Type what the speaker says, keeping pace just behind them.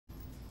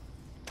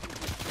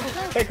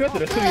Hey, Chris,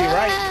 that's to you,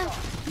 right?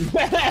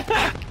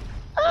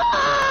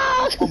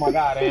 Oh my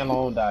God, and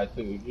Lone died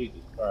too.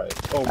 Jesus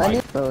Christ. Oh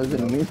my.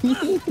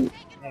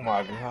 Oh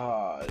my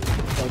God.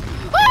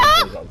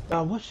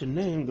 Now, what's your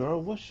name,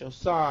 girl? What's your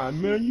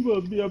sign, man? You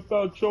better be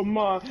about your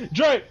mind.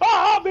 Drake.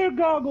 Ah, big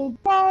goggles.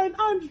 Fine.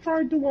 I'm just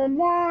trying to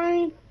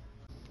unwind.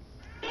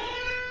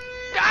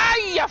 Ah,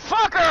 you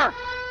fucker!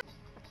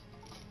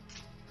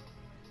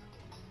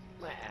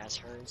 My ass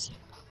hurts.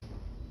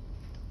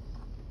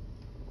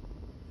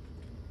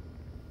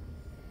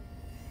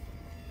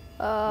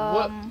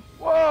 What?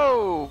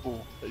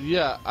 Whoa!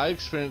 Yeah, I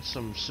experienced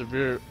some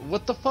severe.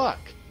 What the fuck?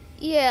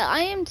 Yeah,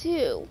 I am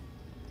too.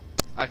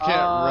 I can't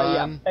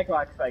run. Yeah, take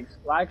lag spikes.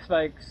 Lag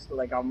spikes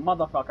like a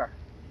motherfucker.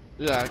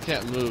 Yeah, I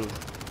can't move.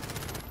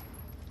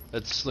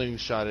 It's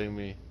slingshotting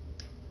me.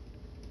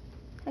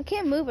 I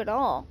can't move at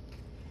all.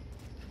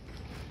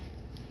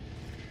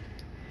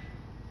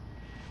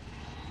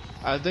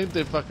 I think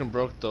they fucking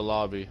broke the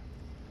lobby.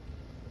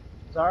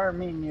 Zara,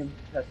 me and you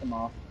pissed them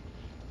off.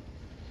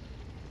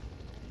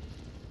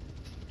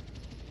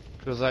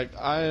 Cause like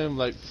I am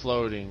like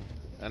floating,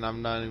 and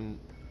I'm not even.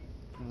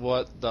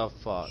 What the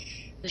fuck?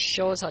 This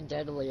shows how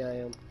deadly I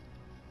am.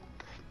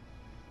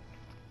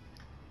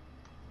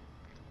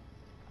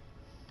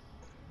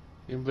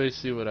 Anybody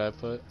see what I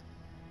put?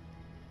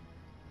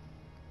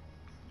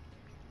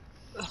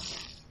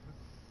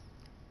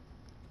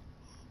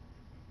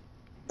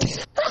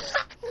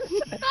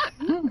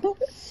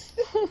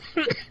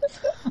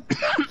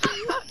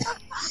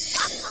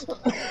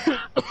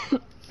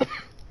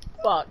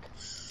 Fuck.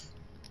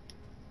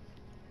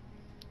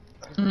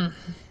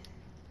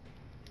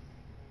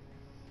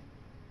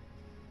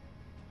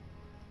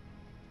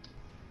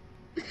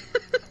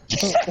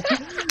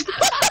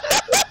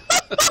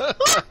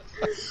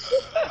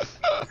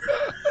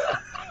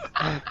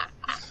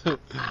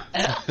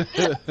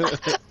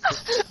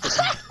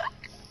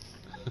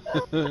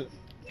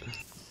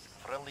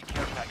 Friendly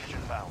care package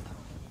inbound.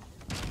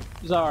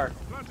 Zar,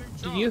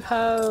 do you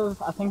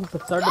have, I think it's the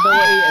third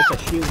ability, it's a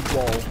shield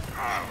wall.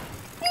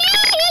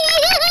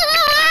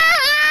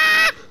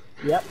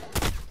 Yep.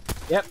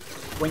 Yep.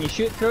 When you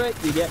shoot through it,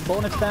 you get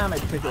bonus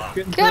damage because you're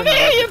shooting through Come an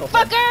here, you electrical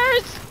thing.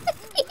 fuckers!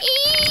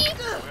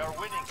 We are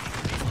winning.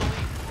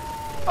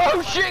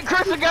 Oh shit,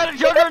 Chris, I got a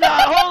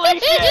juggernaut! Holy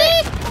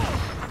shit!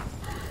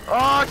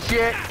 Oh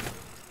shit!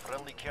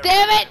 Friendly care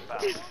Damn it!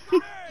 package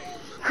inbound.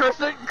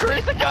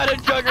 Chris, I got a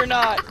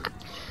juggernaut!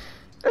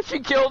 She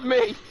killed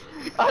me!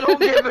 I don't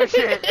give a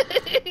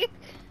shit!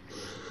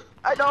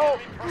 I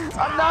don't!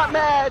 I'm not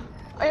mad!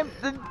 I'm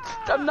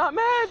not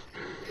mad!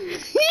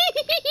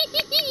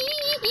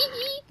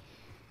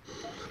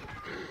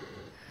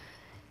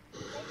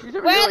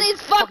 Where are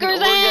these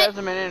fuckers at?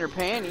 Orgasm in her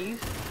panties.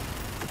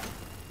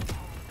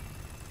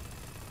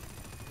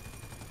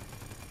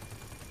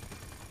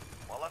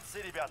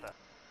 Молодцы, ребята.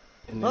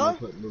 And then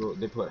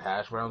they put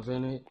hash rounds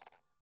in it.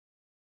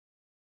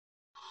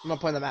 I'm not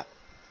playing the map.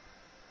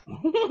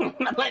 I'm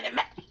not playing the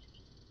map.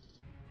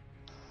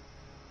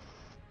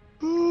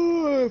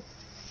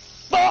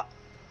 Fuck!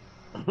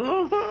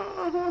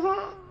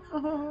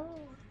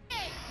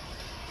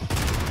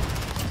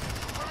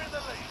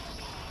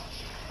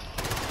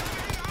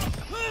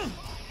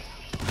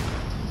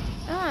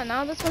 Oh,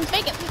 now this one's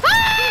vacant.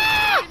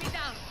 Ah!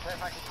 Care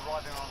package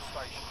arriving on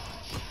station.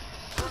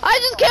 I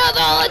just killed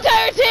the whole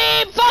entire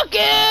team! Fuck you!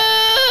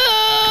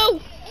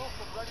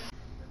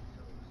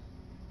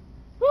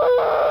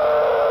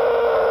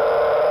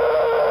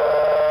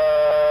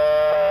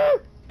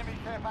 Enemy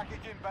care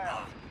package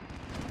inbound.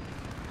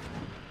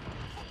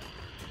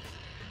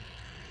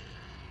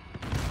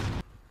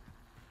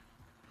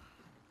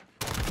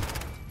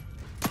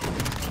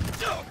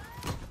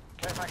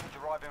 Care package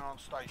arriving on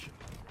station.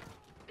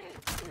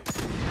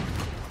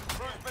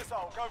 Cruise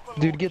missile, go for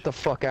Dude, launch. get the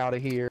fuck out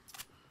of here.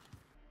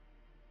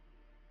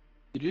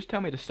 Did you just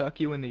tell me to suck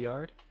you in the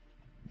yard?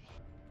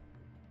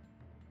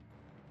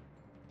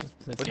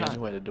 That's the only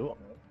way to do it.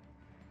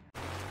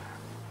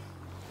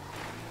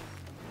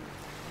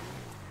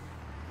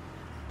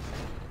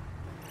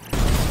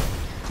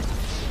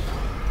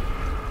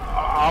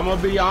 I'm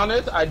gonna be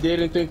honest, I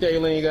didn't think the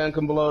alien gun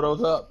can blow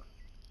those up.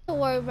 Don't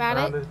worry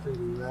about it.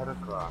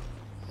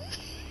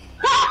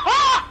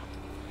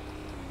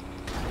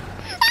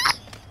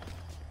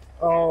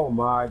 Oh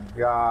my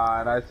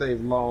God, I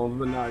saved loans,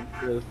 but not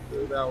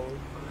Krista. That was.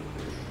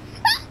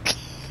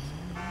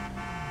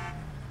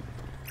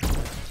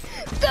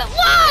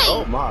 Why?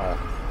 Oh my.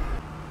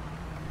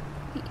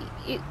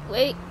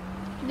 Wait.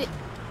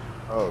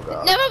 Oh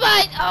God. Never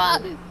mind.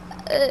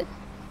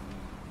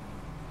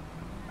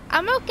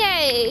 I'm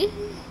okay.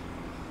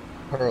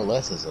 Pearl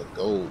S is a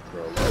gold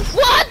Pearl S.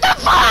 What the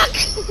fuck?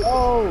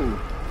 Oh.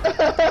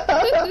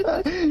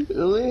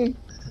 Really?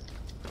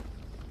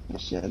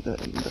 Shit, that.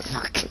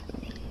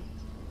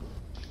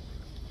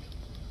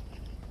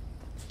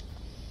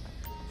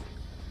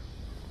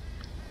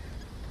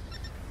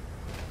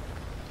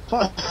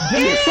 Fuck.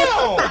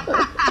 Damn!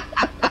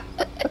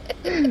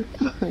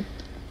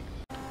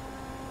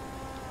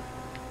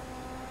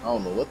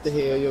 don't know what the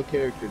hell your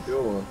character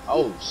doing.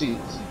 Oh, she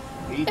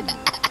beating me.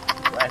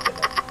 Slashing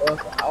the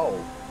fuck out.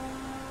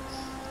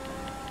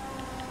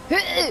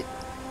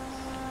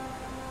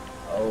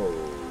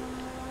 Oh.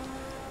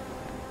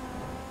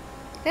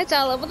 It's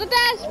all over the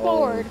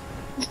dashboard.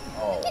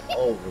 Oh,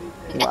 over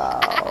there.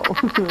 Wow.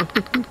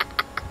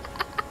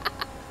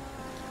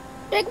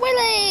 Big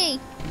Willie!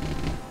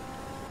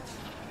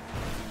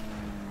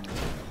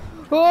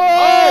 Oh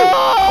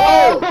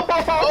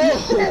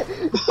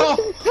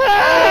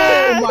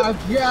my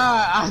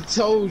god, I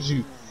told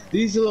you.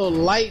 These little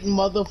light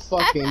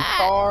motherfucking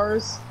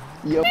cars.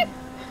 Yep.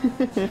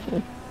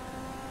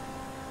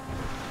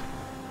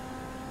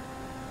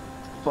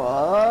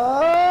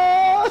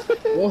 Fuck.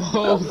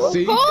 Whoa,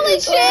 see? Holy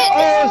shit!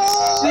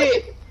 Oh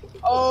shit!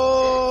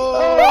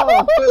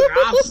 Oh,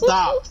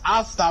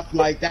 I stopped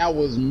like that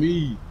was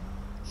me.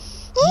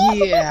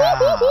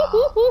 Yeah.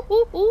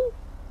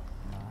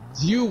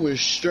 You were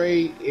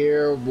straight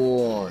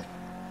airborne.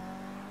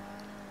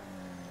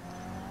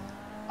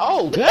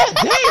 Oh, god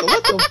damn,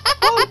 what the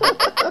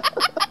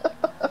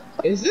fuck?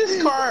 Is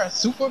this car a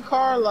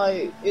supercar?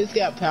 Like, it's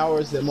got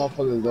powers that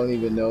motherfuckers don't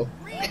even know.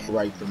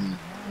 Right for me,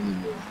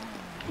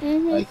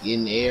 anymore. Like,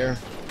 in the air.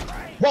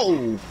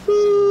 Whoa!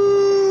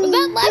 Was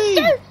that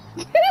Lester?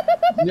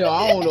 No,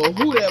 I don't know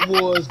who that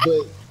was,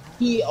 but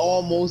he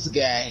almost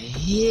got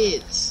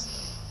hit.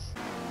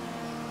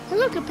 Hey,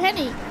 look, a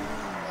penny.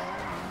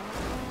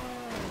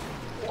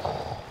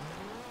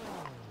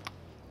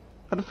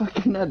 How the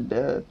fuck am I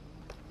dead?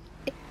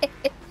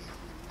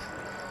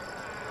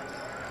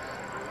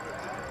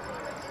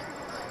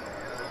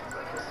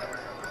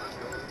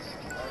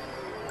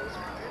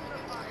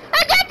 I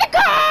got the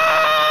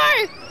car!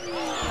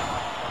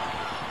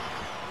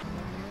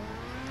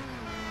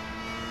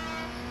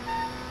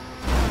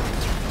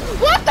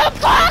 What the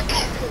fuck?